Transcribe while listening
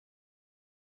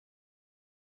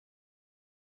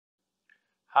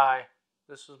Hi,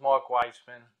 this is Mark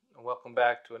Weitzman, and welcome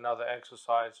back to another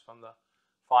exercise from the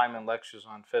Feynman lectures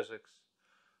on physics.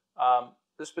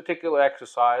 This particular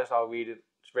exercise, I'll read it,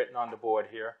 it's written on the board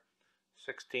here,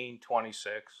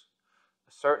 1626. A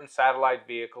certain satellite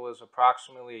vehicle is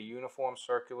approximately a uniform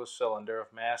circular cylinder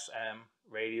of mass m,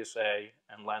 radius a,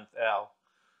 and length l,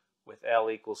 with l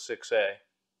equals 6a.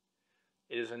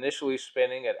 It is initially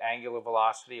spinning at angular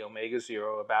velocity omega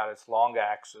 0 about its long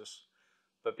axis,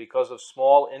 but because of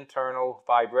small internal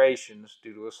vibrations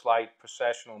due to a slight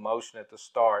precessional motion at the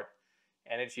start,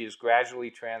 energy is gradually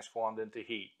transformed into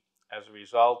heat. As a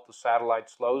result, the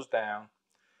satellite slows down.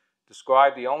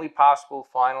 Describe the only possible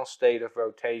final state of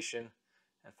rotation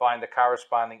and find the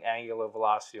corresponding angular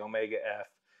velocity omega f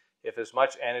if as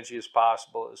much energy as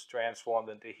possible is transformed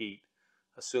into heat.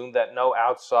 Assume that no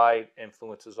outside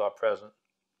influences are present.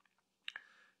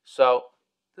 So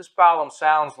this problem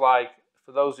sounds like,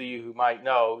 for those of you who might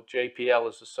know, JPL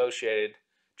is associated,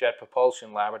 Jet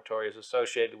Propulsion Laboratory is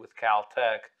associated with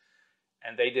Caltech,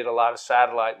 and they did a lot of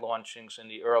satellite launchings in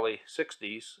the early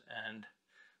 60s, and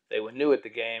they were new at the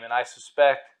game, and I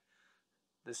suspect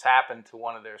this happened to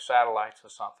one of their satellites or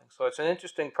something. So it's an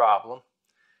interesting problem,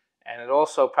 and it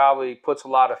also probably puts a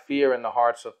lot of fear in the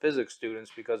hearts of physics students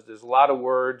because there's a lot of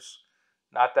words,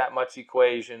 not that much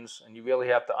equations, and you really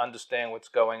have to understand what's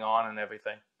going on and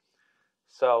everything.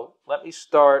 So let's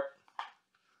draw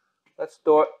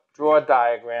a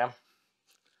diagram.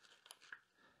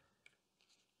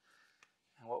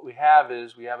 And what we have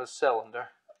is we have a cylinder.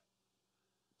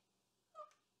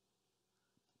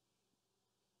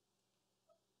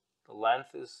 The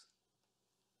length is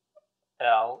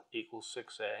L equals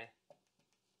 6a.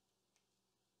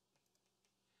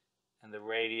 And the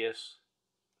radius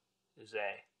is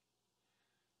a.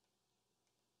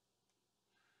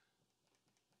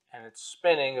 And it's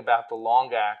spinning about the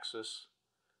long axis,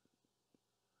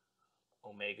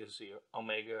 omega 0.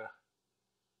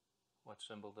 What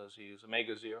symbol does he use?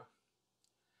 Omega 0.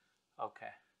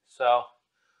 Okay, so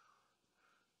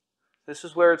this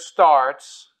is where it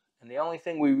starts, and the only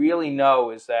thing we really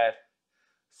know is that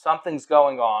something's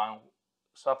going on,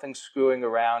 something's screwing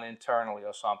around internally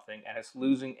or something, and it's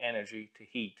losing energy to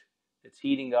heat. It's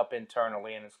heating up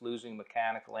internally, and it's losing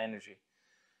mechanical energy.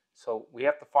 So we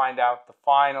have to find out the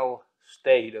final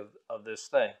state of this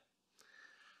thing.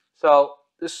 So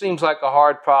this seems like a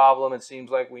hard problem. It seems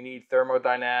like we need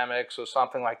thermodynamics or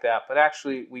something like that. But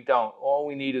actually, we don't. All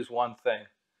we need is one thing: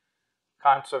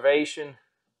 conservation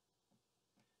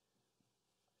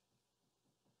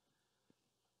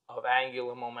of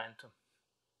angular momentum.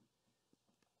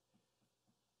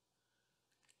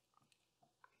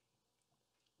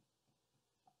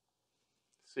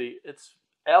 See, its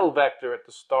L vector at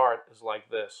the start is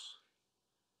like this.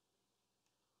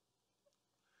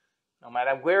 No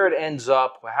matter where it ends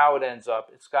up or how it ends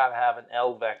up, it's got to have an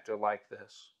L vector like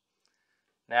this.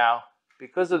 Now,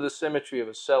 because of the symmetry of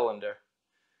a cylinder,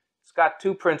 it's got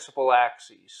two principal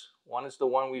axes. One is the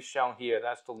one we've shown here.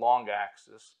 That's the long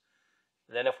axis.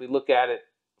 And then if we look at it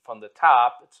from the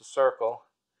top, it's a circle,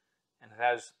 and it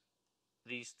has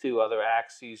these two other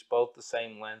axes, both the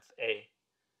same length, a.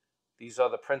 These are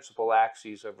the principal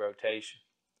axes of rotation.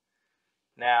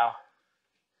 Now,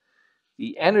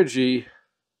 the energy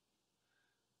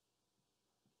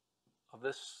of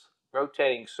this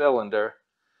rotating cylinder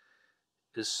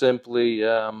is simply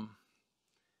L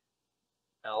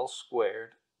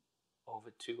squared over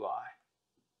 2I.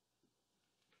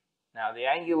 Now, the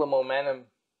angular momentum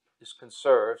is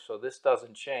conserved, so this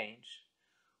doesn't change.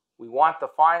 We want the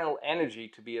final energy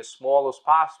to be as small as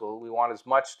possible. We want as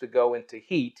much to go into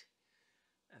heat,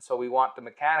 and so we want the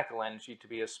mechanical energy to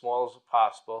be as small as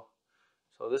possible.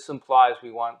 So this implies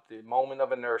we want the moment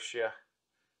of inertia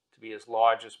to be as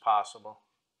large as possible.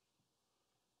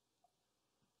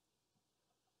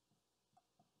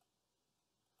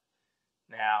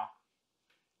 Now,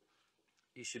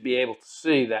 you should be able to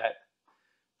see that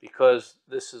because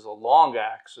this is a long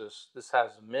axis, this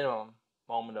has a minimum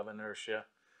moment of inertia.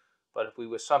 But if we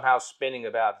were somehow spinning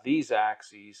about these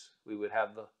axes, we would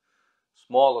have the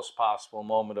smallest possible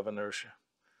moment of inertia.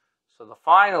 So the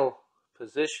final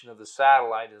position of the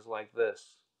satellite is like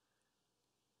this.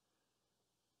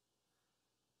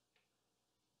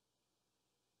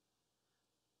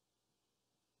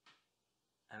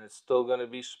 And it's still going to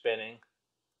be spinning.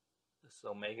 This is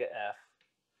omega f.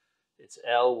 Its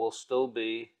L will still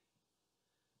be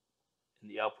in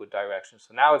the upward direction.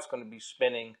 So now it's going to be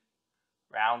spinning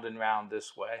round and round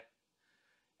this way.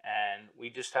 And we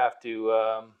just have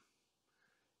to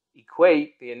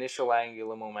equate the initial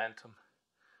angular momentum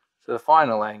to the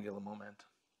final angular momentum.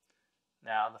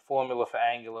 Now, the formula for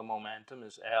angular momentum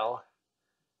is L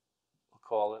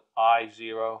call it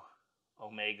I0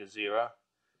 omega 0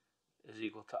 is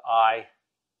equal to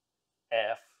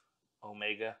IF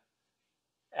omega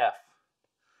F.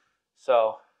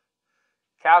 So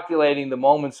calculating the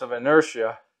moments of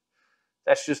inertia,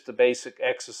 that's just the basic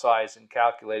exercise in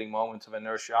calculating moments of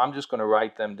inertia. I'm just going to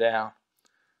write them down.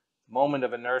 Moment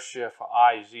of inertia for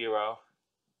I0,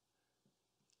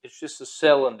 it's just a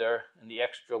cylinder, and the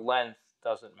extra length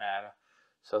doesn't matter.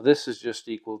 So this is just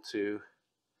equal to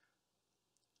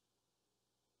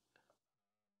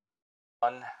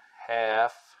 1/2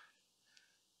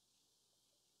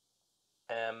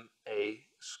 ma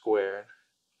squared.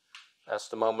 That's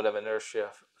the moment of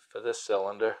inertia for this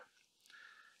cylinder.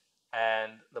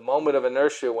 And the moment of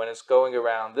inertia when it's going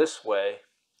around this way,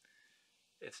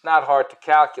 it's not hard to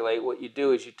calculate. What you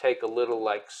do is you take a little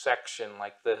like section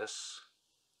like this,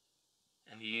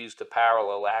 and you use the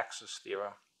parallel axis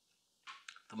theorem.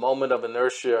 The moment of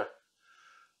inertia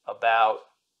about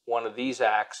one of these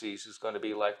axes is going to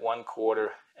be like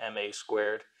 1/4 ma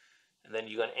squared, and then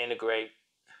you're going to integrate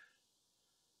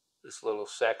this little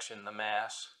section, the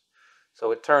mass.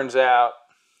 So it turns out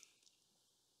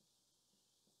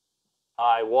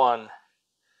I1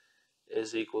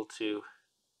 is equal to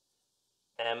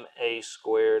ma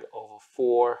squared over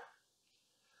 4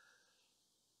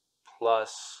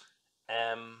 plus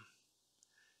ml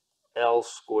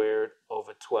squared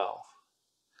over 12.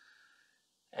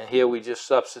 And here we just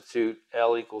substitute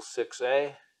L equals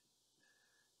 6a.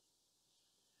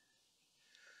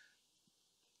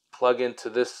 Plug into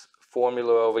this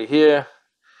formula over here,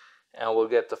 and we'll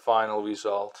get the final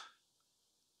result.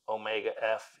 Omega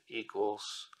F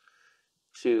equals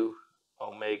 2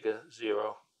 omega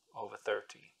 0 over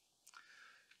 13.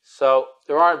 So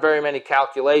there aren't very many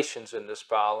calculations in this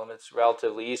problem. It's a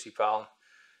relatively easy problem.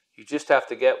 You just have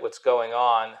to get what's going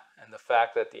on and the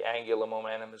fact that the angular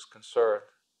momentum is conserved.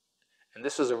 And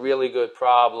this is a really good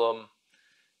problem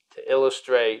to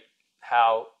illustrate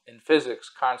how in physics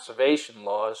conservation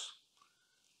laws,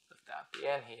 lift out the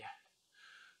end here,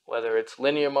 whether it's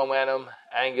linear momentum,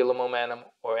 angular momentum,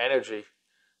 or energy,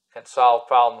 can solve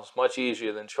problems much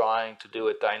easier than trying to do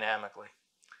it dynamically.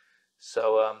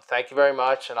 So thank you very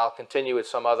much, and I'll continue with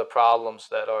some other problems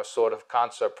that are sort of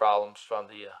concept problems from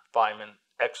the Feynman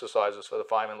exercises for the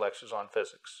Feynman lectures on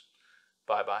physics.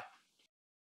 Bye-bye.